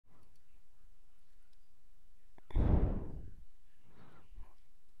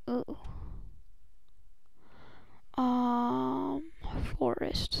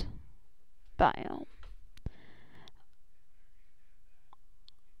rainforest biome.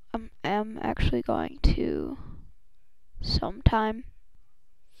 I'm actually going to sometime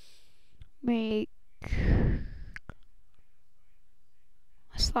make a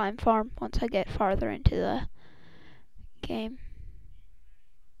slime farm once I get farther into the game.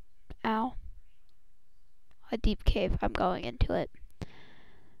 Ow. A deep cave, I'm going into it.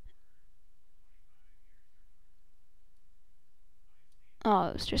 Oh,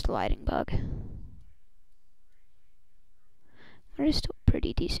 it was just a lighting bug. But it's still a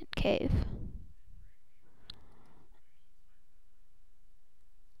pretty decent cave.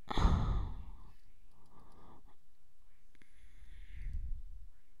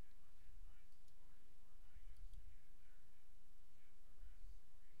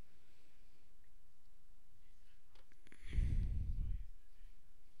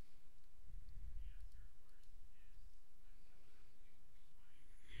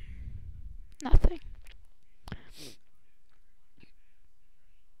 Nothing.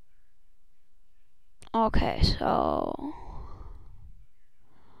 Okay, so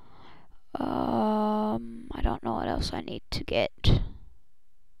I don't know what else I need to get.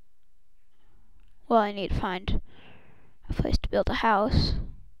 Well, I need to find a place to build a house.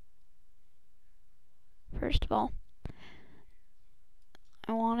 First of all,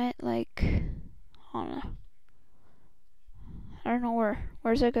 I want it like on a, I don't know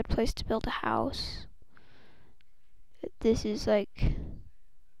where's a good place to build a house. This is like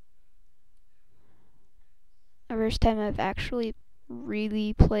the first time I've actually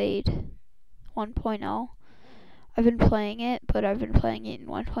really played 1.0. I've been playing it, but I've been playing it in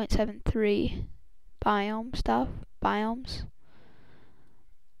 1.73 biomes.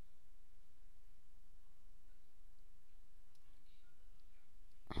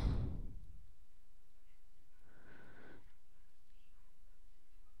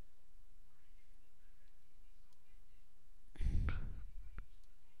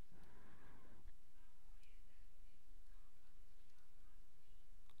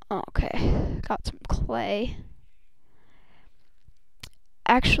 Okay, got some clay.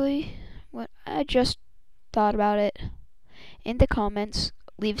 Actually, what I just thought about it. In the comments,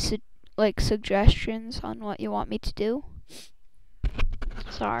 leave suggestions on what you want me to do.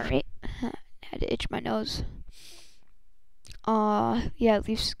 Sorry, had to itch my nose. Yeah,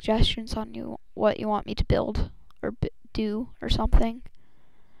 leave suggestions on what you want me to build or do or something.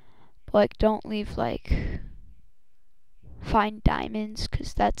 Like, don't leave like find diamonds,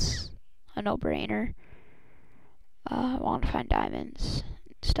 cause that's a no-brainer. I want to find diamonds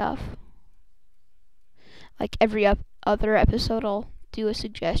and stuff. Like every other episode, I'll do a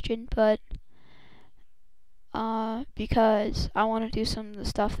suggestion, but because I want to do some of the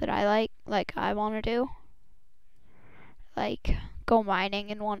stuff that I I want to do, like go mining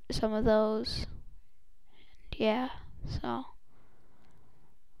and want some of those. Yeah, so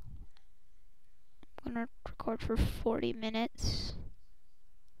I'm gonna record for 40 minutes,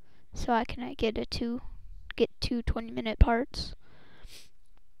 so I can get two 20-minute parts.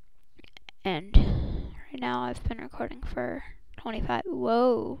 And right now I've been recording for 25.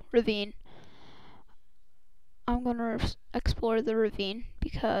 Whoa, ravine. I'm gonna explore the ravine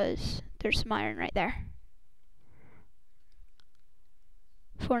because there's some iron right there.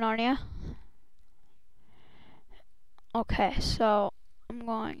 For Narnia. Okay, so I'm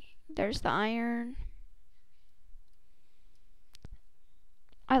going. There's the iron.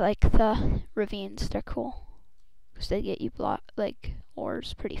 I like the ravines. They're cool because they get you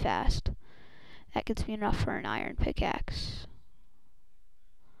ores pretty fast. That gets me enough for an iron pickaxe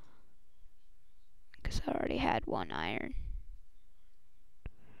because I already had one iron.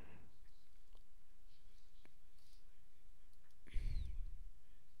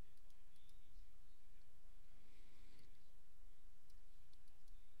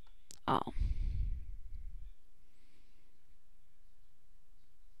 Oh.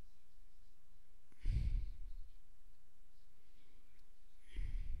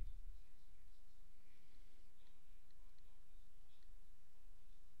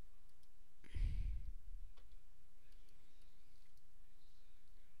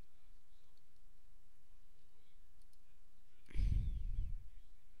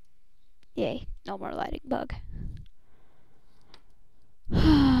 Yay, no more lighting bug.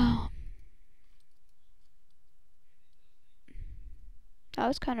 That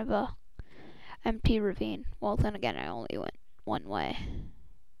was kind of a empty ravine. Well, then again, I only went one way.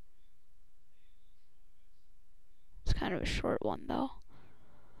 It's kind of a short one, though.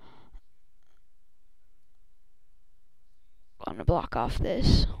 I'm gonna block off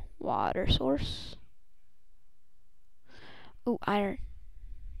this water source. Ooh, iron.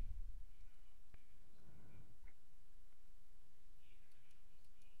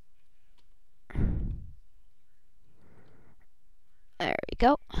 There we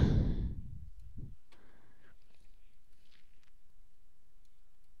go.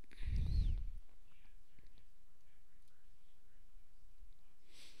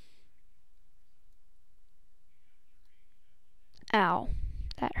 Ow,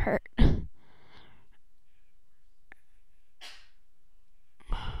 that hurt.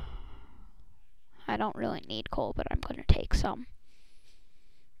 I don't really need coal, but I'm gonna take some.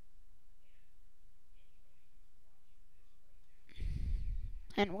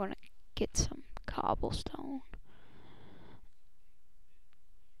 And we're gonna get some cobblestone.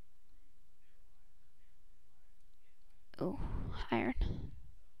 Ooh, iron.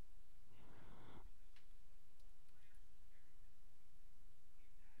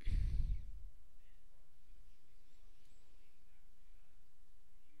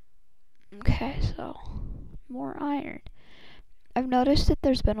 Okay, so more iron. I've noticed that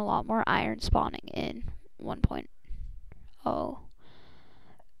there's been a lot more iron spawning in 1.0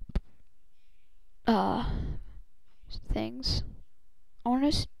 things. I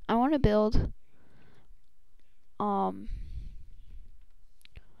want to build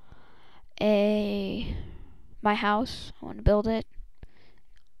my house. I want to build it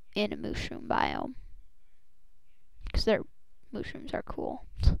in a mushroom biome because their mushrooms are cool.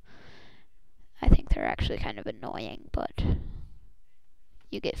 I think they're actually kind of annoying, but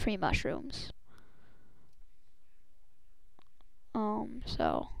you get free mushrooms.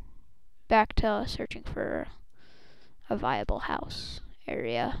 So back to searching for a viable house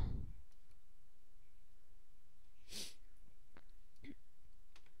area.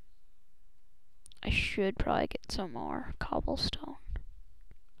 I should probably get some more cobblestone.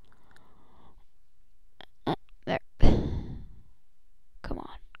 There. Come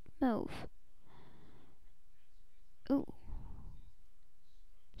on, move. Ooh.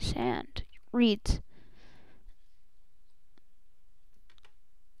 Sand. Reeds.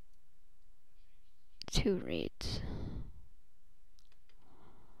 Two reeds.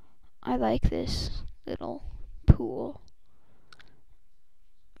 I like this little pool,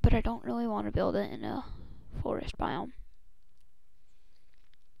 but I don't really want to build it in a forest biome.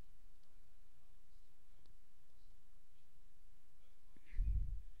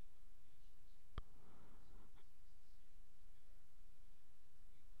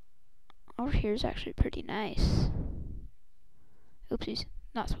 Over here is actually pretty nice. Oopsies,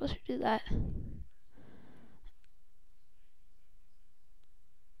 not supposed to do that.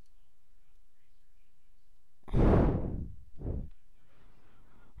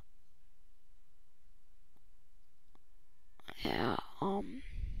 Yeah, I'm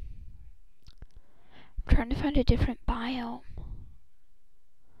trying to find a different biome.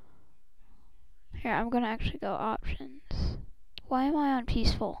 Here, I'm gonna actually go options. Why am I on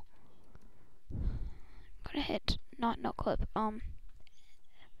peaceful? I'm gonna hit not no clip.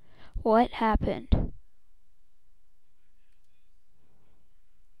 What happened?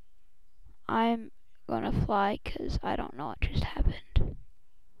 I'm gonna fly because I don't know what just happened.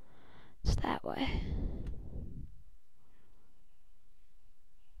 It's that way.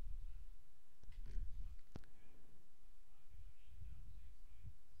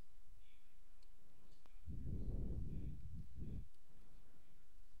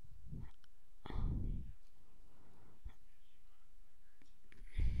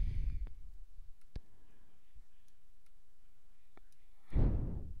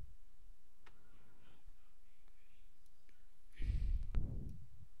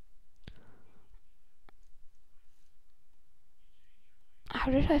 How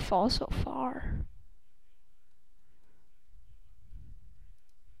did I fall so far?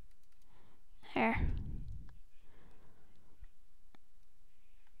 There.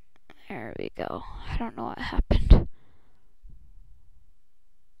 There we go. I don't know what happened.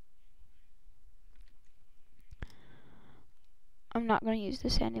 I'm not going to use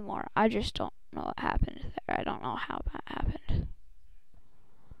this anymore. I just don't know what happened there. I don't know how that happened.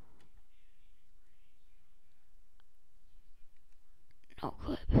 No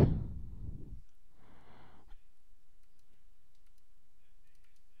clip.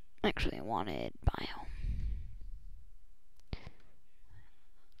 Actually, I wanted biome.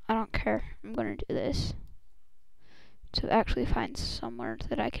 I don't care. I'm going to do this to actually find somewhere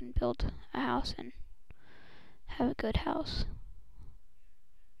that I can build a house and have a good house.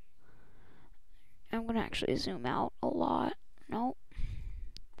 I'm going to actually zoom out a lot. Nope.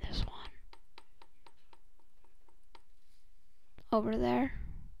 This one. Over there.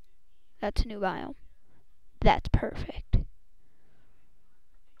 That's a new biome. That's perfect.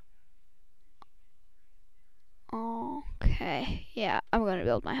 Okay. Yeah, I'm going to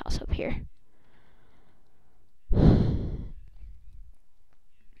build my house up here.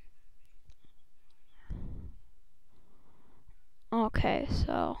 Okay,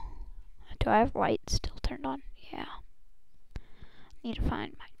 so do I have light still turned on? Yeah. Need to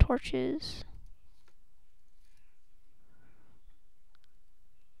find my torches.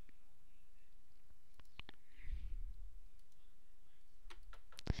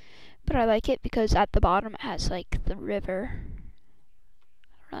 But I like it because at the bottom it has like the river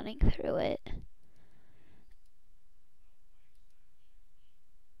running through it.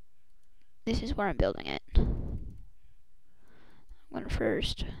 This is where I'm building it. I'm gonna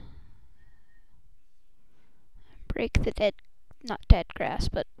first break the not dead grass,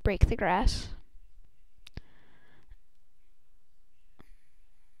 but break the grass.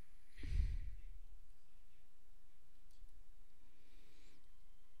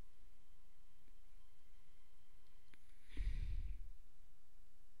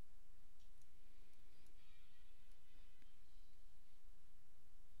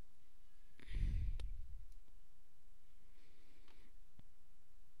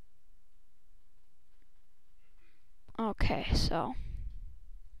 Okay, so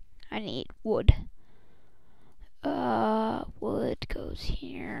I need wood. Wood goes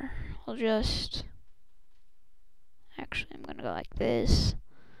here. Actually, I'm gonna go like this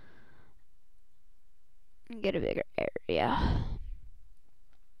and get a bigger area.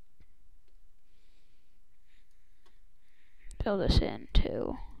 Fill this in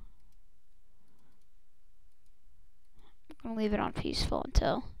too. I'm gonna leave it on peaceful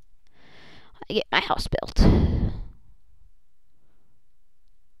until I get my house built.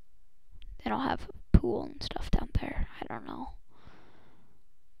 Then I'll have a pool and stuff down there. I don't know.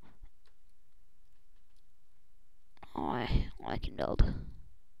 I can build.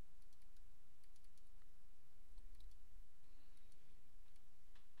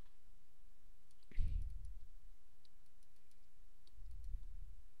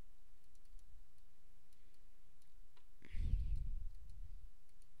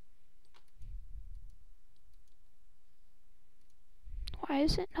 Why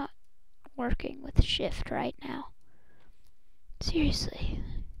is it not working with shift right now? Seriously.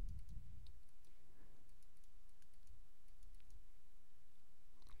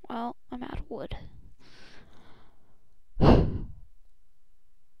 Well, I'm out of wood. I'm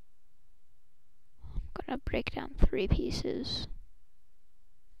gonna break down 3 pieces.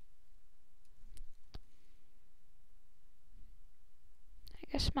 I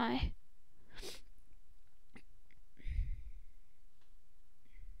guess I'm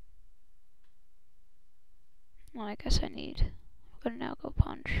gonna now go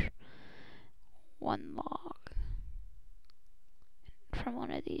punch 1 log from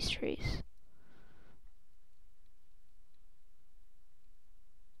one of these trees.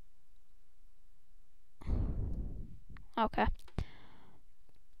 Okay.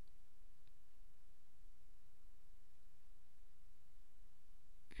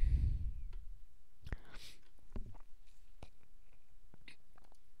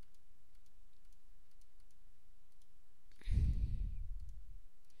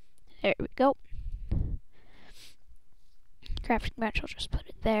 There we go. Crafting bench, I'll just put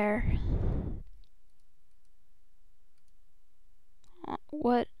it there.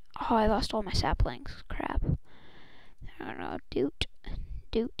 What? Oh, I lost all my saplings. Crap. I don't know. Doot,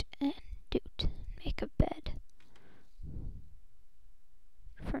 and doot. Make a bed.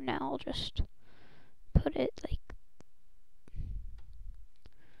 For now, I'll just put it like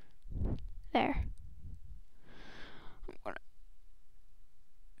there. I'm gonna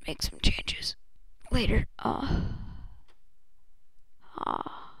make some changes later.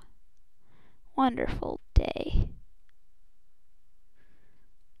 Wonderful day.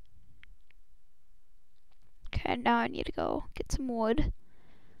 Okay, now I need to go get some wood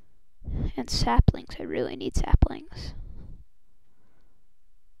and saplings. I really need saplings.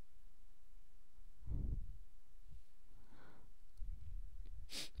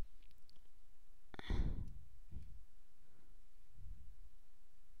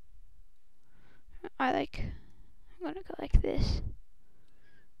 I'm gonna go like this.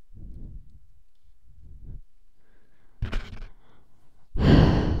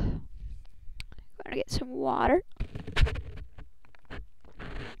 I'm gonna get some water.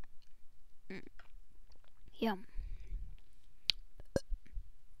 Yum.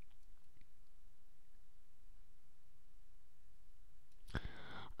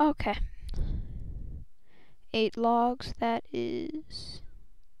 Okay. 8 logs, that is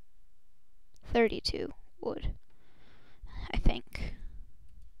 32 wood, I think.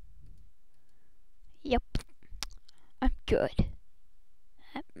 Yep. I'm good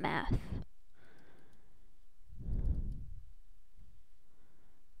at math.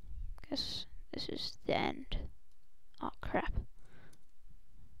 Guess this is the end. Oh crap.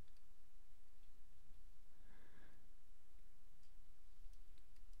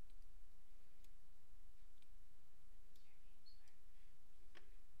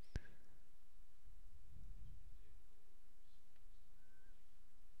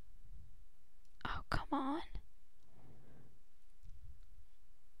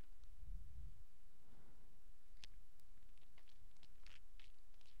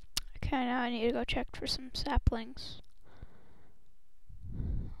 Okay, now I need to go check for some saplings.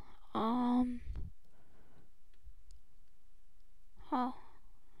 Oh,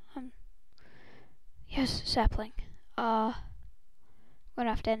 yes, sapling. I'm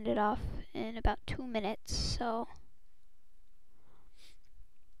gonna have to end it off in about 2 minutes, so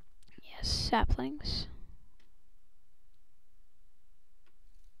yes, saplings.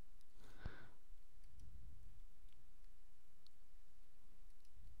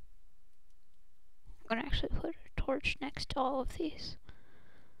 I'm gonna actually put a torch next to all of these.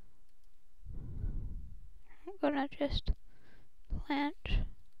 I'm gonna just plant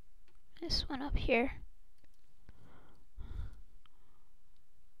this one up here.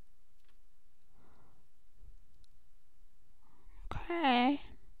 Okay,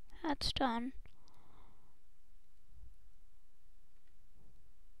 that's done.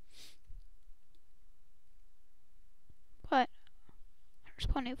 But there's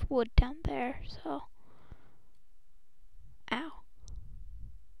plenty of wood down there, so. Ow.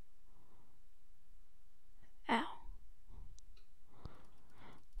 Ow.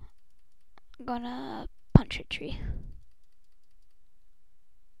 I'm gonna punch a tree.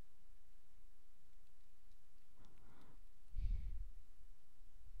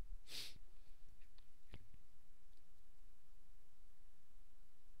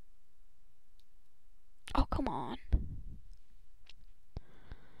 Oh, come on.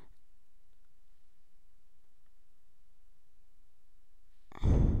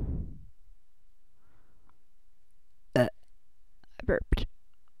 I burped.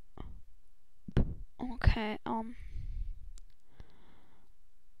 Okay,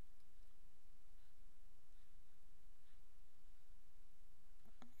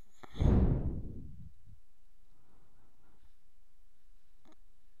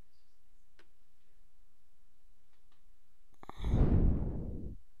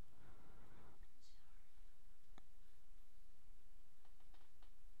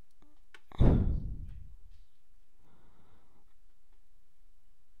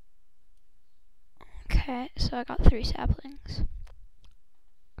 okay, so I got 3 saplings.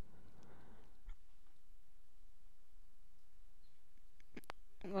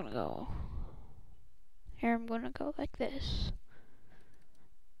 I'm gonna go here. I'm gonna go like this.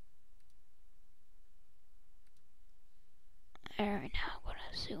 There, now I'm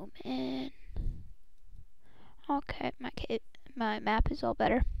gonna zoom in. Okay, my map is all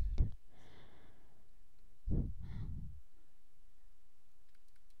better.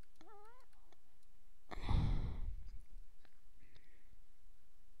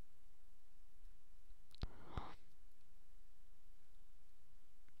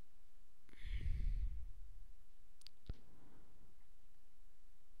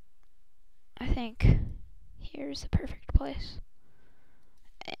 I think here's the perfect place.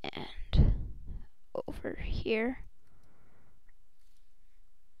 And over here.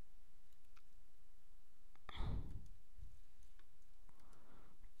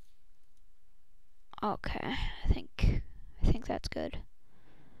 Okay, I think that's good.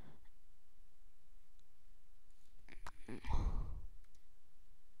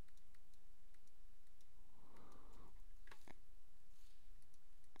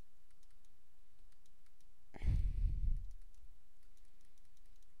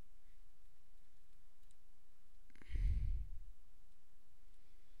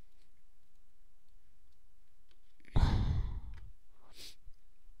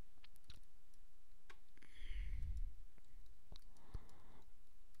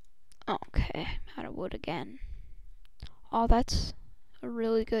 Okay, I'm out of wood again. Oh, that's a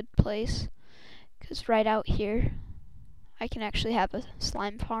really good place, because right out here I can actually have a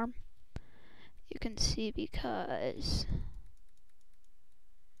slime farm. You can see because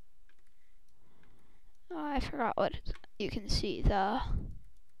I forgot what you can see the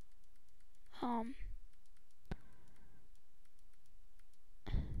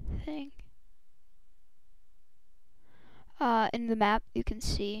thing. In the map you can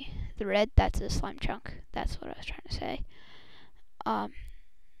see the red, that's a slime chunk. That's what I was trying to say.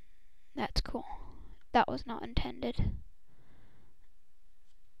 That's cool. That was not intended.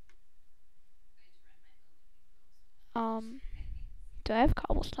 Do I have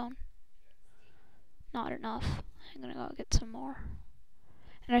cobblestone? Not enough. I'm gonna go get some more.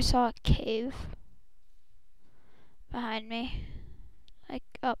 And I saw a cave behind me, like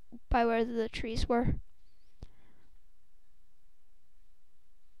up by where the trees were.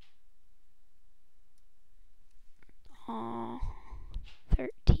 Oh,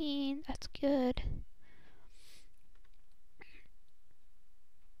 13, that's good.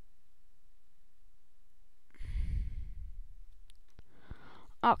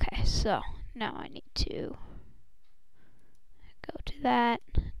 Okay, so now I need to go to that,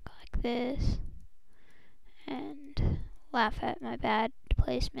 click this, and laugh at my bad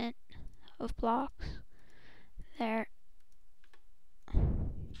placement of blocks. There.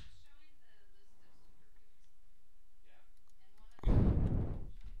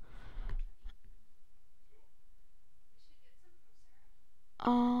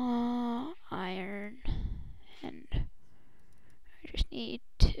 Iron, and I just need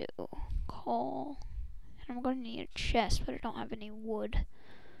to coal, and I'm gonna need a chest, but I don't have any wood.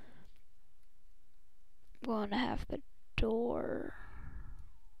 I'm going to have the door.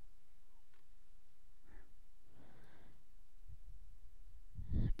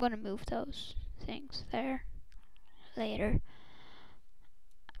 I'm gonna move those things there later.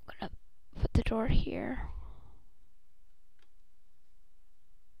 I'm gonna put the door here.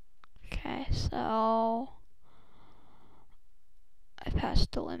 Okay, so I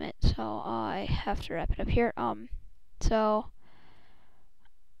passed the limit, so I have to wrap it up here. So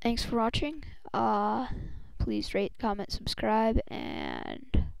thanks for watching. Please rate, comment, subscribe,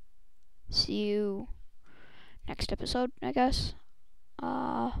 and see you next episode, I guess.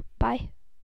 Bye.